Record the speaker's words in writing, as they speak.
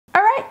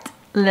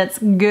let's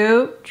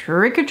go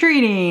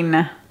trick-or-treating.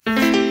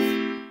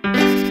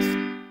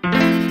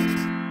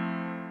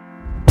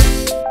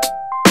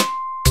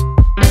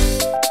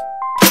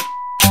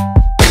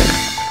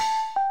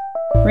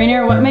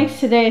 Rainier, what makes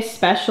today a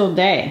special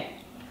day?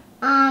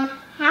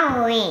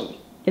 Halloween.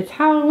 It's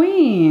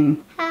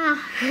Halloween.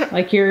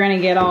 Like you're gonna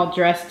get all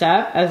dressed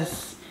up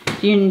as,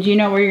 do you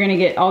know what you're gonna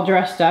get all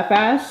dressed up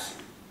as?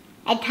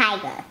 A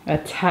tiger. A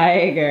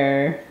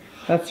tiger.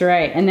 That's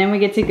right. And then we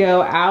get to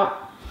go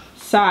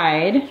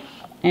outside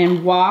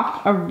and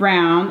walk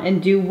around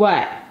and do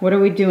what? What are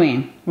we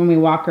doing when we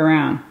walk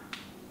around?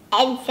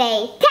 And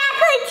say, trick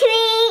or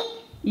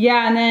treat!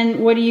 Yeah, and then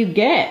what do you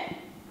get?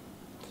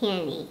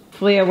 Candy.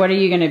 Filia, what are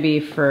you gonna be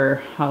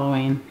for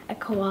Halloween? A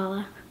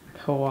koala.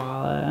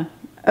 Koala.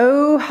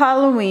 Oh,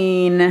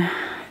 Halloween.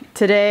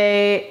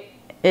 Today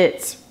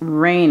it's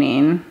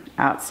raining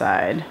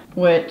outside,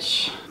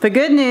 which the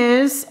good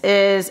news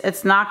is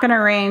it's not gonna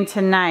rain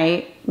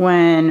tonight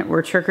when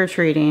we're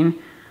trick-or-treating,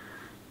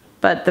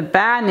 but the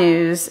bad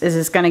news is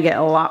it's gonna get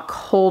a lot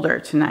colder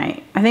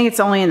tonight. I think it's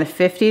only in the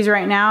 50s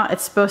right now.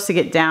 It's supposed to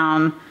get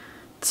down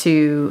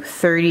to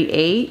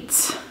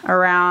 38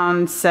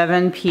 around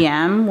 7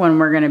 p.m. when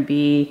we're gonna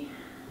be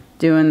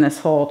doing this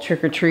whole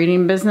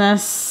trick-or-treating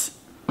business.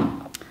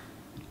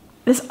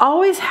 This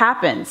always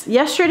happens.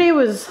 Yesterday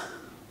was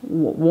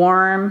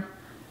warmer,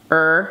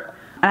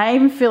 and I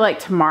even feel like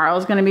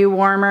tomorrow's gonna be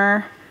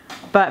warmer,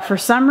 but for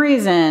some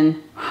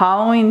reason,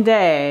 Halloween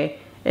day,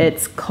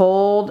 it's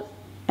cold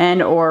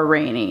and or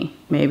rainy.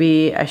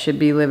 Maybe I should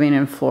be living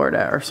in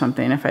Florida or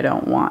something if I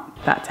don't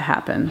want that to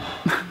happen.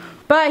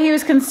 But he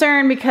was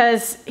concerned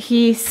because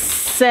he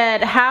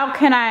said, how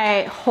can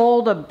I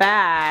hold a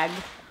bag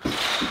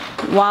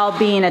while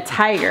being a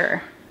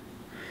tiger?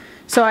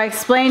 So I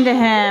explained to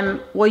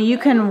him, well, you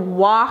can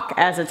walk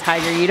as a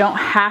tiger. You don't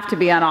have to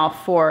be on all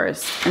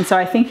fours. And so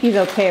I think he's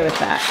okay with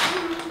that.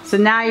 So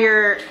now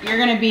you're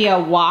gonna be a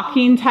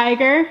walking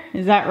tiger,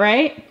 is that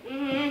right?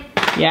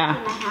 Mm-hmm.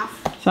 Yeah.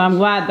 So I'm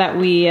glad that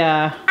we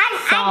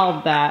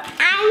solved that.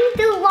 I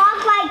need to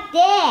walk like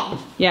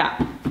this. Yeah.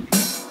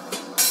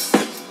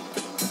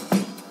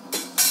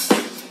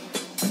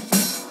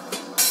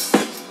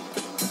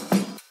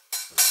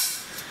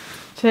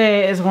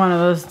 Today is one of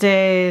those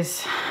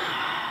days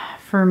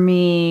for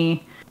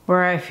me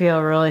where I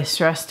feel really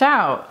stressed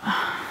out.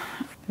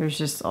 There's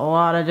just a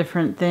lot of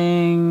different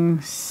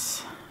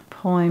things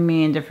pulling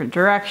me in different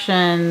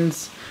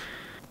directions.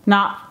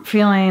 Not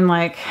feeling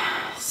like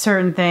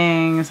certain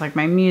things, like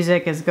my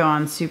music is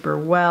going super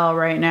well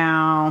right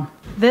now.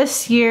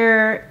 This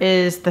year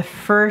is the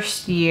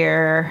first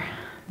year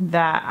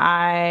that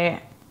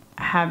I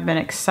have been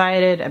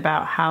excited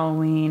about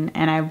Halloween,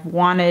 and I've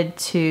wanted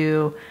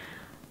to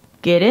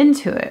get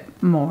into it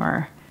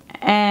more.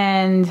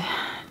 And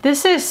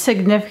this is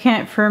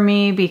significant for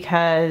me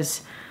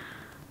because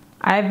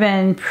I've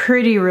been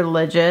pretty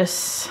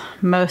religious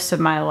most of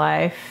my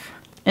life,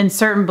 and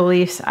certain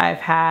beliefs I've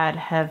had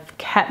have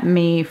kept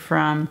me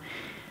from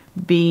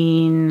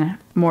being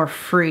more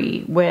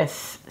free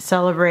with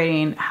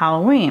celebrating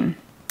Halloween.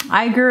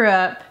 I grew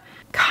up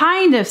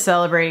kind of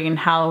celebrating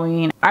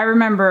Halloween. I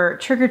remember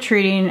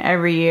trick-or-treating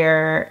every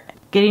year,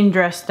 getting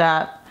dressed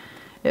up.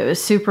 It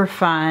was super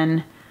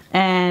fun.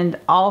 And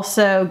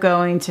also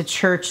going to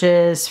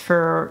churches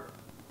for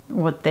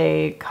what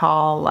they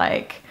call,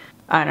 like,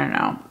 I don't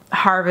know,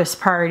 harvest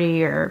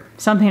party or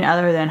something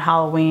other than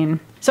Halloween.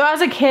 So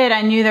as a kid,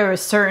 I knew there were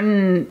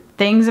certain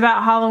things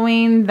about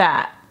Halloween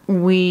that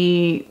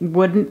we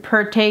wouldn't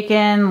partake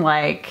in,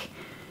 like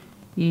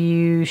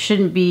you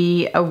shouldn't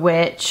be a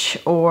witch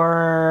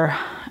or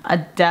a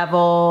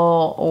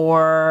devil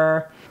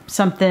or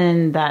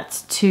something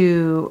that's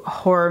too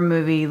horror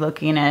movie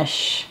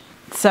looking-ish.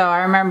 So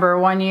I remember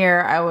one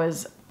year I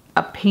was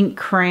a pink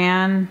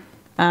crayon.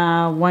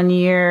 One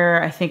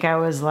year I think I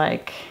was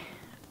like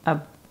a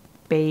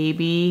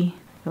baby.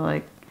 I feel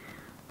like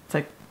it's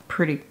like a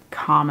pretty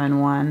common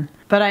one.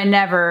 But I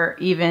never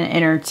even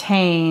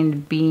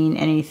entertained being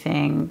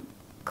anything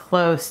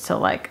close to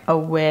like a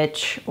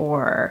witch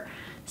or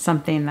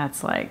something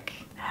that's like,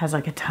 has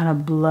like a ton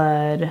of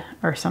blood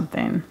or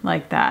something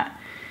like that.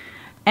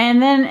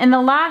 And then in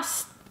the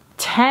last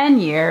 10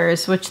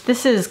 years, which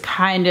this is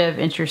kind of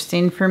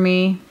interesting for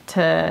me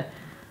to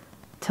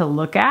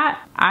look at,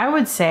 I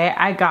would say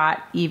I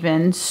got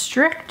even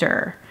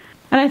stricter.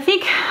 And I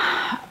think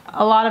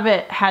a lot of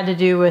it had to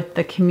do with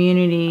the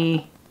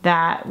community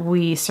that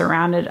we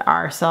surrounded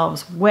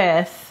ourselves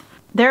with.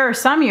 There are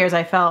some years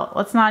I felt,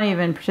 let's not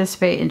even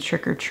participate in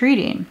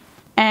trick-or-treating.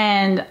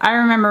 And I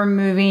remember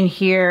moving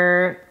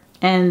here,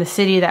 and the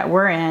city that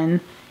we're in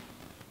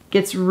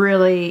gets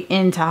really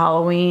into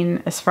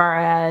Halloween as far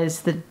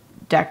as the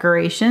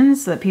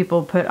decorations that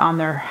people put on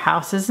their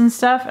houses and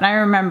stuff. And I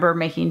remember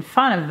making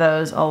fun of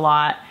those a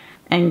lot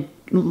and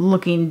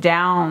looking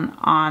down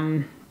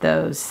on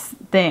those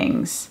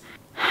things.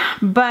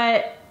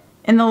 But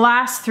in the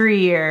last 3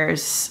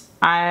 years,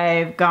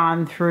 I've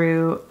gone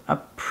through a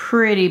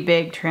pretty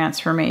big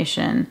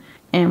transformation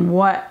in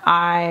what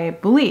I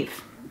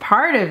believe.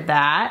 Part of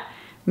that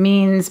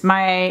means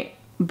my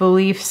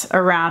beliefs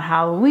around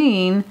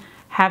Halloween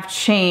have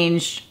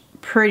changed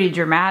pretty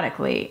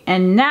dramatically.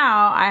 And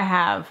now I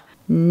have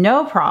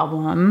no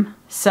problem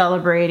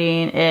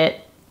celebrating it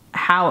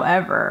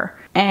however.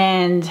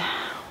 And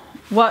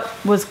what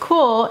was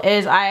cool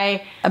is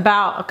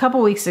about a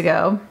couple weeks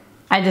ago,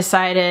 I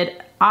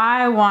decided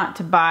I want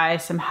to buy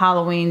some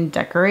Halloween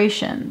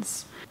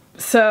decorations.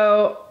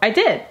 So I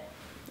did.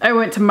 I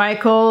went to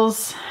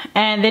Michael's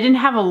and they didn't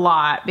have a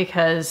lot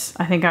because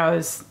I think I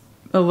was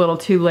a little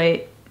too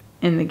late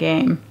in the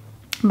game.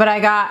 But I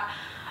got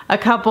a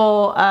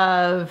couple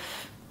of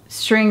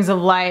strings of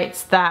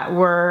lights that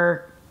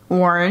were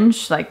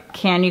orange, like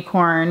candy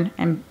corn,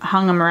 and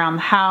hung them around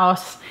the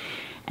house.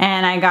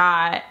 And I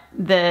got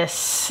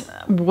this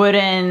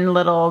wooden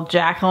little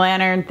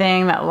jack-o'-lantern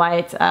thing that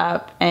lights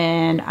up,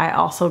 and I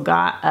also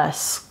got a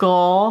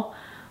skull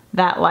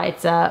that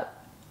lights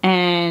up.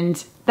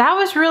 And that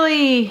was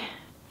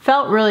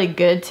felt really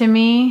good to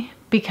me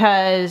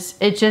because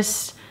it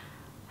just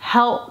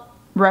helped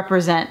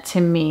represent to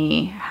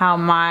me how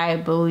my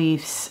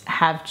beliefs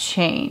have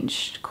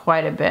changed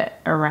quite a bit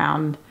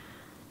around,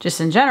 just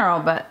in general,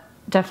 but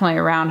definitely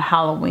around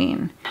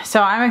Halloween.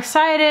 So I'm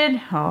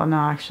excited. Oh no,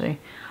 actually,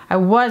 I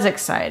was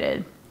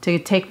excited to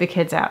take the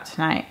kids out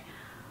tonight.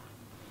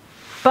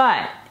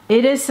 But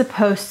it is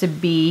supposed to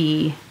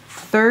be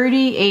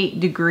 38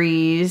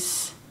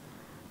 degrees,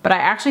 but I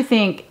actually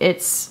think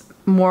it's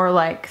more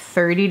like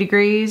 30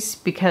 degrees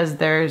because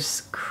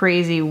there's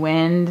crazy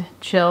wind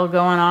chill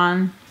going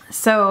on.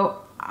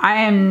 So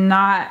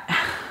I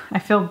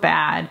feel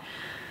bad.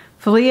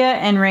 Filia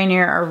and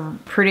Rainier are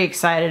pretty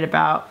excited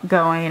about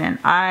going, and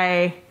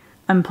I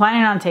am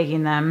planning on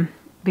taking them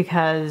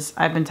because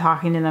I've been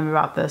talking to them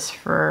about this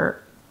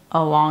for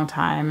a long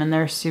time and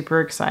they're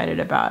super excited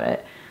about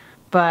it.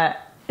 But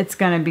it's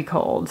gonna be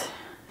cold.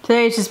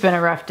 Today's just been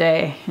a rough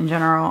day in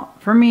general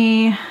for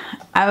me.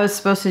 I was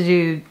supposed to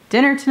do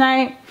dinner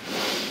tonight.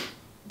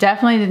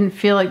 Definitely didn't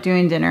feel like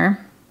doing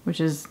dinner,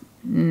 which is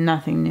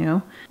nothing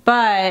new.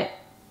 But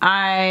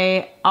Ben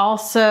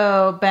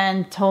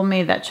told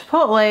me that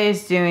Chipotle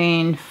is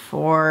doing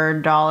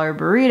 $4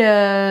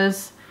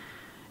 burritos,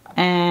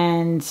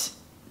 and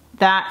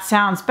that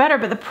sounds better,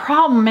 but the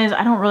problem is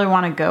I don't really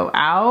want to go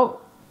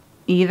out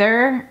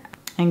either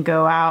and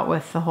go out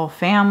with the whole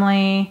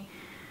family.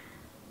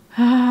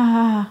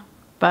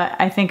 But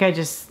I think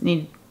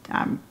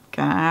I'm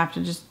gonna have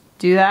to just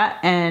do that,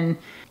 and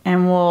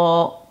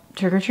we'll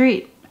trick or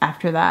treat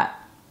after that,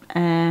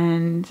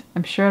 and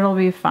I'm sure it'll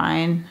be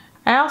fine.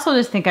 I also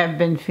just think I've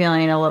been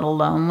feeling a little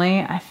lonely.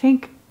 I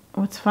think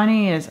what's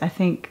funny is I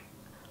think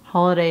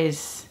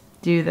holidays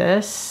do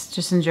this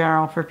just in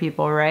general for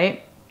people,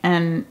 right?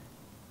 And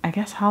I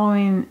guess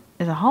Halloween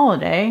is a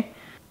holiday.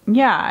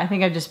 Yeah, I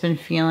think I've just been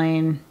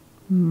feeling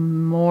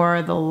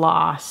more the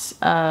loss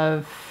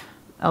of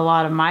a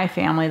lot of my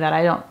family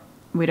that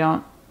we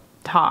don't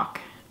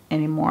talk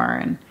anymore.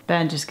 And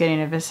Ben just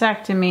getting a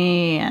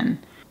vasectomy, and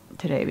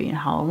today being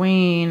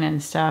Halloween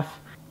and stuff,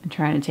 and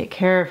trying to take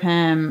care of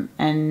him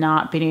and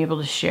not being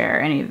able to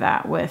share any of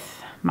that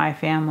with my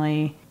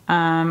family.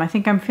 I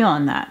think I'm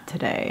feeling that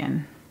today,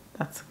 and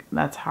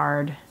that's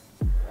hard.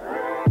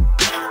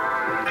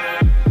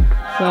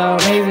 So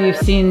maybe you've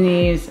seen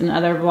these in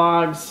other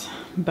vlogs,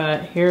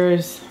 but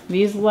here's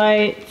these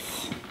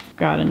lights.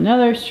 Got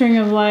another string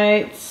of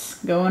lights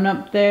going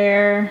up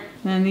there.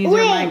 And these are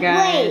my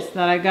guys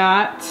that I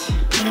got.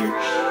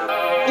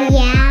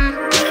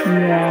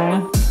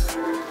 Yeah.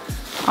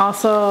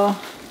 Also,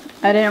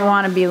 I didn't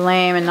want to be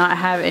lame and not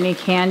have any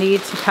candy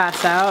to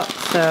pass out,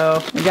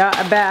 so I got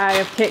a bag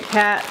of Kit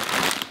Kat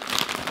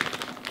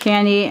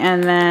candy,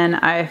 and then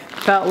I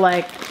felt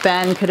like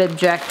Ben could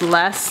object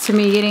less to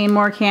me getting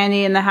more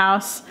candy in the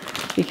house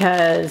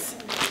because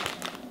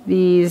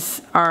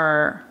these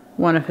are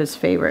one of his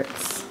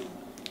favorites.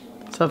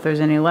 So if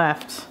there's any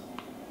left,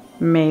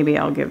 maybe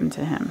I'll give them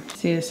to him.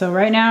 See, so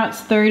right now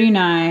it's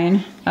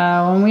 39.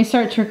 When we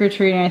start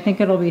trick-or-treating, I think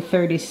it'll be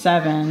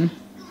 37.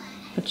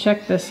 But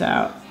check this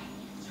out.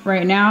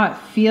 Right now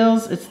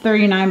it's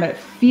 39, but it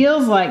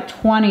feels like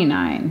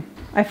 29.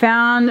 I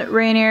found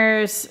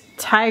Rainier's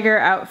tiger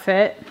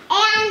outfit.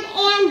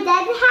 And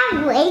does it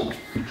have legs?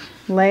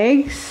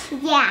 Legs?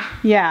 Yeah.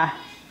 Yeah.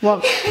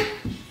 Well,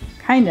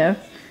 kind of.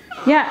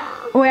 Yeah.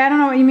 Wait, I don't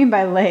know what you mean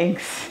by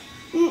legs.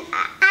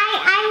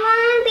 I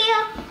want to be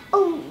a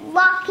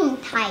walking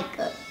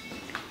tiger.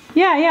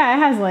 Yeah, it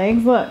has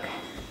legs. Look.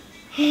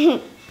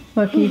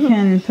 Look, you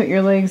can put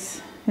your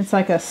legs, it's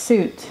like a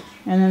suit.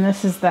 And then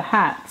this is the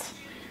hat.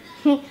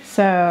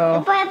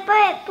 So. But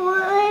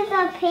where's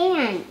the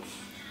pants?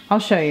 I'll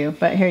show you,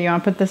 but here, you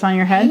want to put this on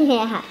your head?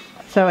 Yeah.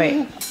 So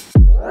wait.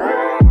 Can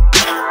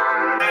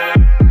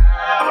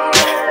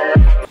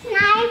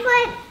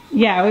I put?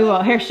 Yeah, we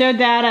will. Here, show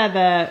Dada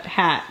the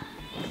hat.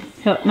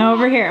 No,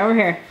 over here, over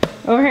here.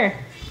 Over here.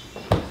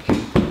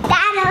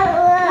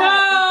 Dada,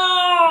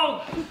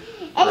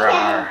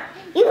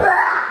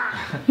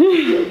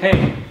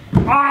 Hey.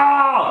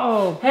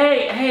 Oh!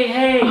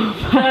 Hey!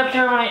 That's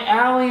where my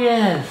alley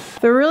is.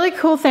 The really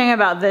cool thing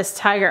about this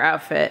tiger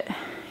outfit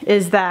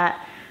is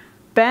that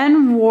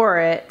Ben wore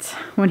it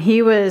when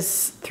he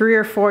was 3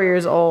 or 4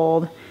 years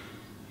old.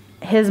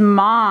 His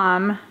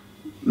mom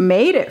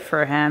made it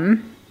for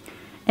him,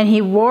 and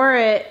he wore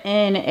it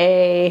in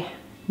a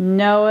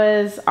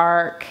Noah's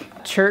Ark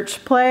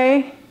church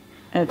play.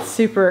 It's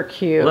super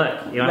cute.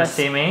 Look, you want to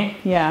see me?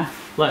 Yeah.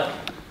 Look,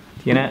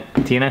 do you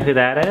know who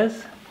that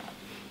is?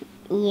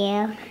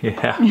 Yeah.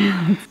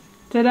 Yeah.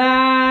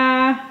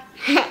 Ta-da!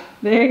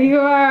 There you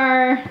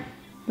are.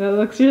 That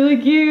looks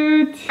really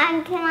cute.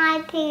 And can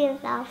I take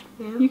it off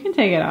now? You can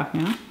take it off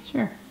now,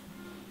 sure.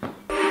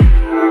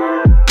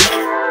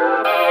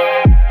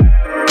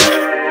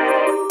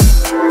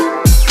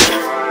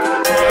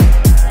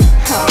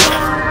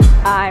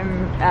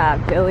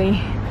 I'm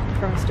Billy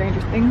from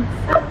Stranger Things.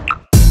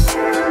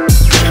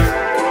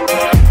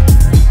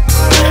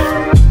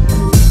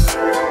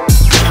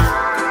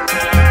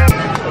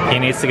 He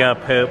needs to go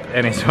poop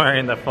and he's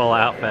wearing the full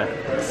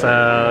outfit.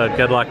 So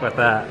good luck with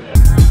that.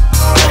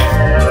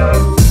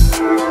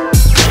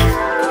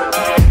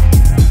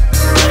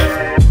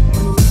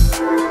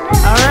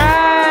 All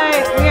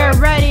right, we are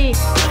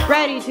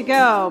ready to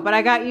go. But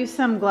I got you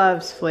some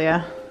gloves,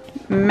 Filia.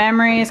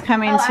 Memory is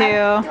coming too. Do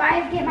I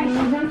have to get my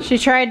shoes on? She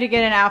tried to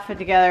get an outfit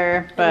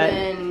together, but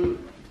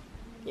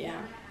Yeah.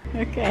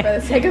 okay. For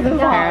the sake of the All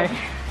right.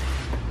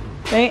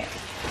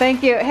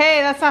 Thank you.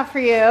 Hey, that's not for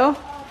you.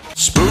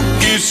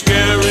 Spooky,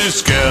 scary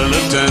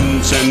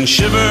skeletons and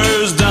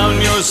shivers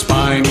down your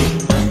spine.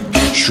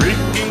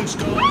 Shrieking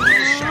skulls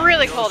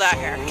Really cold out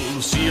here.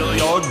 seal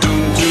your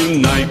doom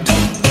tonight.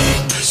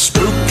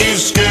 Spooky,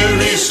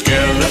 scary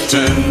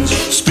skeletons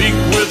speak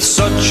with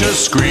such a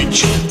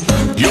screech.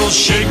 You'll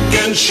shake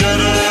and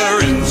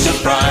shudder in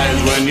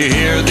surprise when you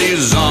hear these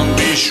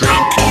zombies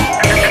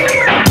shriek.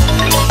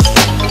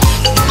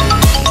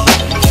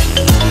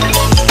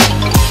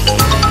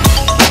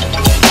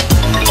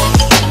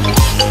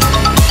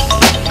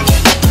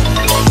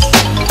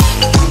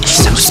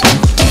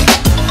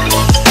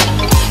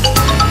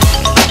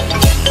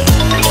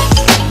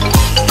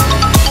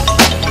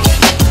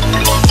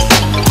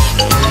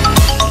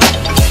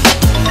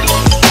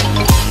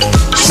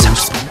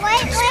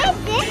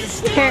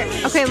 Here,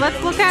 okay,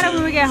 let's look at it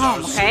when we get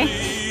home, okay?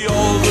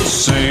 All the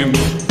same,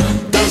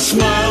 they'll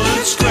smile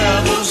and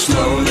scramble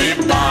slowly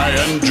by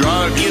and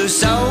drive you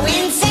so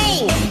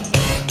insane.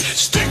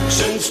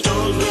 Sticks and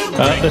stones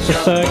will Oh, this is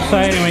so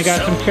exciting. We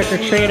got some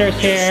trick-or-treaters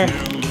here.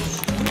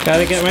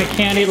 Gotta get my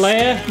candy.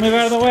 Leia, move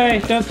out of the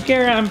way. Don't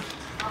scare them.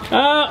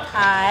 Oh!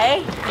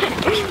 Hi.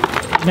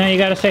 Now you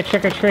gotta say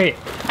trick-or-treat.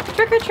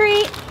 Trick or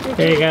treat.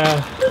 There you go.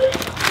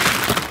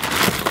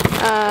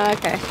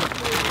 Okay.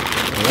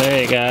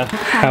 There you go.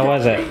 How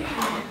was it?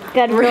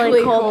 Got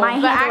really cold. My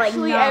But hands are like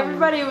actually, numb.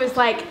 everybody was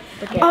like,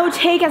 "Oh,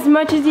 take as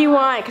much as you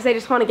want," because they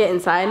just want to get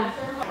inside.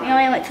 We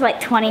only went to like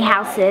 20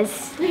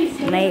 houses,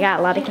 and they got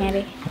a lot of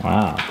candy.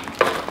 Wow.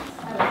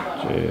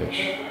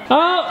 Jeez.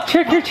 Oh,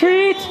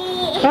 trick-or-treat!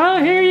 Oh,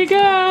 here you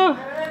go!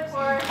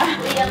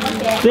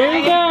 There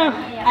you go!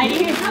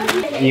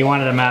 You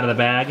wanted them out of the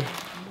bag? Can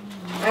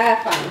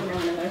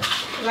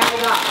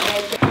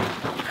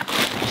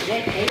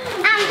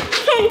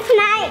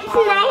I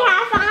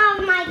have all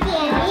of my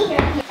candy?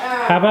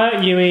 How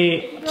about you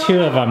eat 2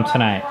 of them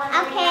tonight?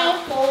 Okay.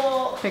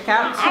 Pick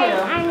out 2.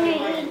 I'm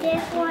gonna eat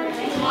this one.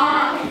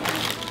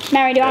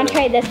 Mary, do you want to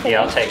trade this for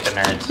Yeah, I'll take the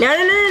nerds. No.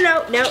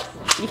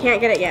 You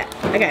can't get it yet.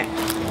 Okay.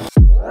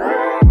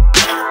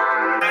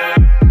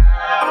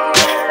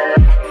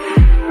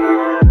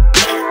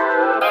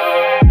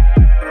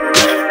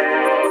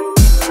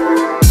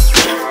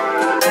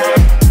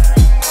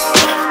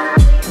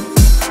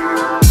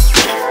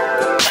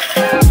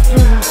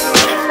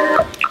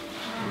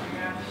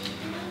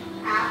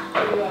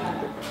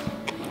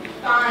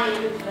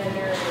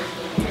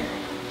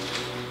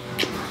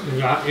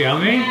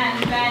 Yummy?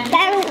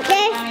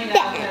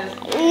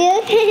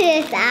 Look at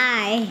his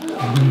eye.